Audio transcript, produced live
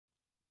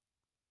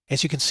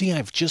As you can see,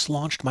 I've just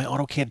launched my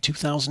AutoCAD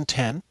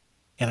 2010,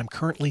 and I'm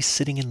currently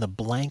sitting in the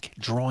blank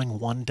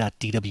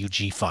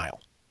drawing1.dwg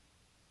file.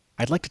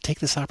 I'd like to take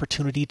this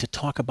opportunity to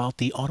talk about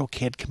the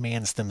AutoCAD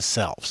commands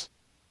themselves.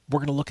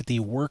 We're going to look at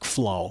the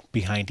workflow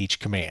behind each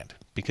command,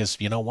 because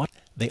you know what?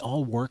 They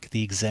all work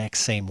the exact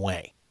same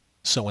way.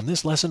 So in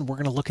this lesson, we're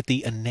going to look at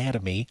the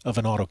anatomy of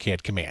an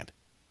AutoCAD command.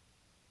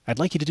 I'd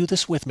like you to do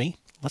this with me.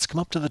 Let's come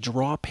up to the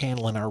Draw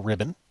panel in our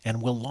ribbon, and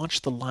we'll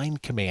launch the Line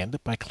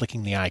command by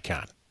clicking the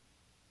icon.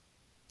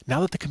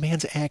 Now that the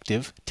command's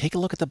active, take a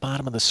look at the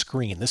bottom of the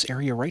screen. This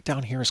area right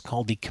down here is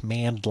called the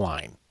command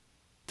line.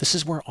 This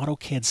is where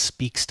AutoCAD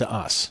speaks to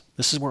us.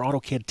 This is where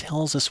AutoCAD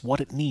tells us what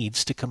it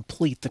needs to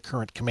complete the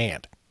current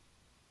command.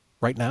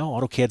 Right now,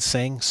 AutoCAD's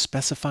saying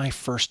specify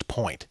first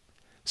point.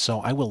 So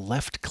I will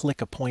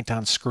left-click a point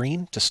on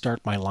screen to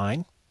start my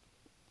line.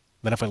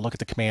 Then if I look at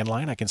the command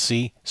line, I can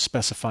see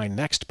specify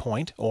next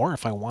point, or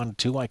if I wanted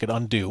to, I could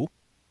undo.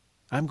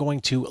 I'm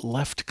going to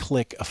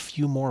left-click a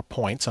few more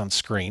points on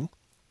screen.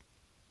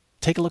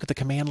 Take a look at the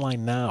command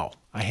line now.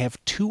 I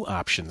have two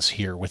options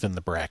here within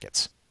the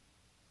brackets.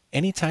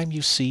 Anytime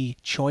you see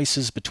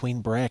choices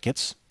between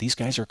brackets, these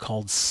guys are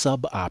called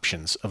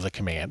sub-options of the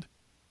command.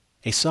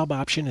 A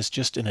sub-option is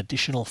just an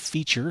additional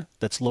feature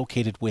that's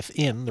located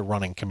within the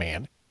running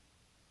command.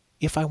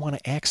 If I want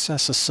to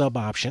access a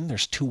sub-option,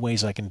 there's two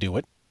ways I can do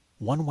it.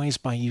 One way is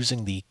by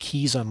using the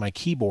keys on my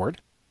keyboard.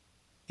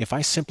 If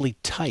I simply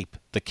type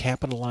the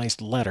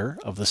capitalized letter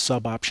of the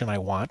sub-option I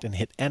want and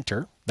hit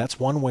Enter, that's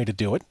one way to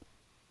do it.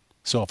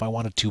 So if I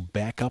wanted to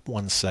back up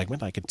one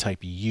segment, I could type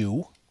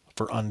U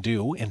for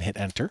undo and hit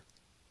Enter.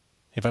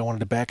 If I wanted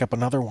to back up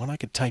another one, I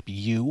could type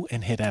U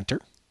and hit Enter.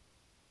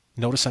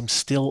 Notice I'm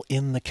still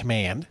in the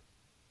command,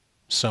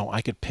 so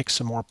I could pick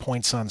some more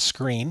points on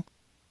screen.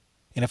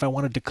 And if I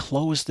wanted to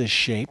close this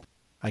shape,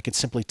 I could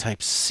simply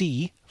type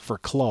C for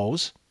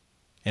close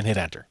and hit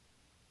Enter.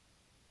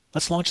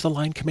 Let's launch the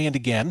Line command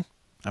again.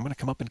 I'm going to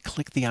come up and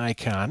click the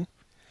icon.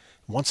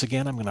 Once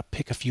again, I'm going to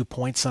pick a few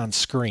points on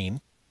screen.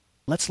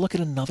 Let's look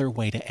at another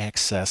way to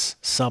access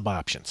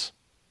sub-options.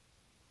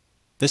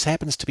 This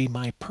happens to be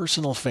my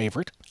personal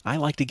favorite. I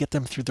like to get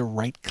them through the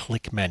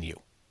right-click menu.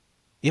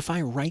 If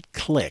I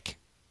right-click,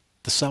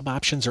 the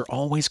sub-options are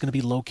always going to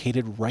be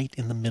located right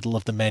in the middle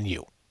of the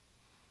menu.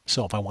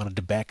 So if I wanted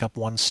to back up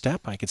one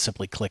step, I could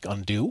simply click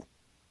Undo.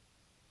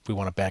 If we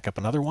want to back up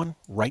another one,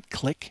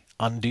 right-click,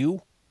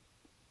 Undo.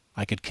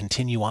 I could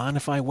continue on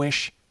if I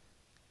wish.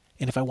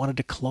 And if I wanted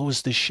to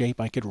close this shape,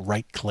 I could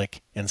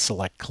right-click and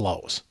select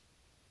Close.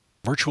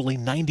 Virtually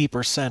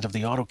 90% of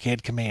the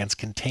AutoCAD commands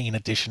contain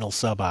additional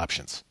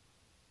sub-options,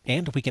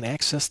 and we can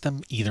access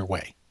them either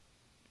way.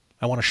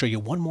 I want to show you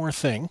one more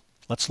thing.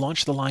 Let's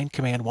launch the Line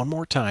command one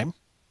more time.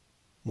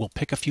 We'll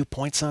pick a few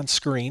points on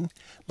screen.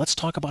 Let's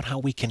talk about how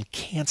we can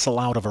cancel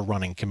out of a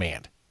running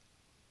command.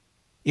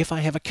 If I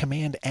have a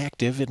command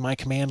active in my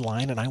command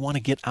line and I want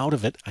to get out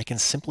of it, I can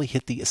simply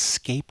hit the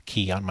Escape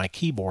key on my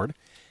keyboard,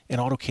 and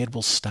AutoCAD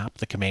will stop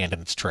the command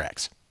in its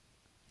tracks.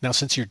 Now,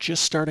 since you're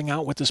just starting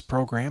out with this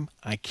program,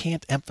 I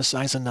can't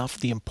emphasize enough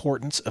the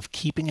importance of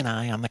keeping an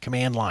eye on the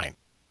command line.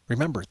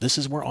 Remember, this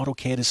is where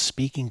AutoCAD is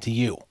speaking to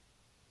you.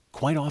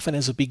 Quite often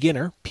as a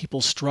beginner,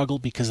 people struggle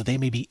because they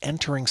may be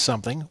entering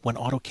something when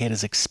AutoCAD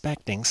is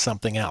expecting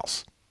something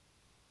else.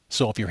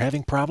 So if you're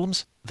having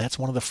problems, that's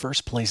one of the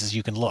first places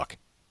you can look.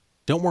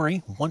 Don't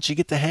worry, once you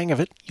get the hang of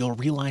it, you'll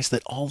realize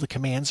that all the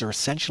commands are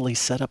essentially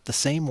set up the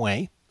same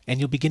way, and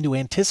you'll begin to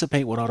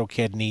anticipate what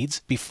AutoCAD needs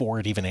before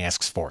it even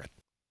asks for it.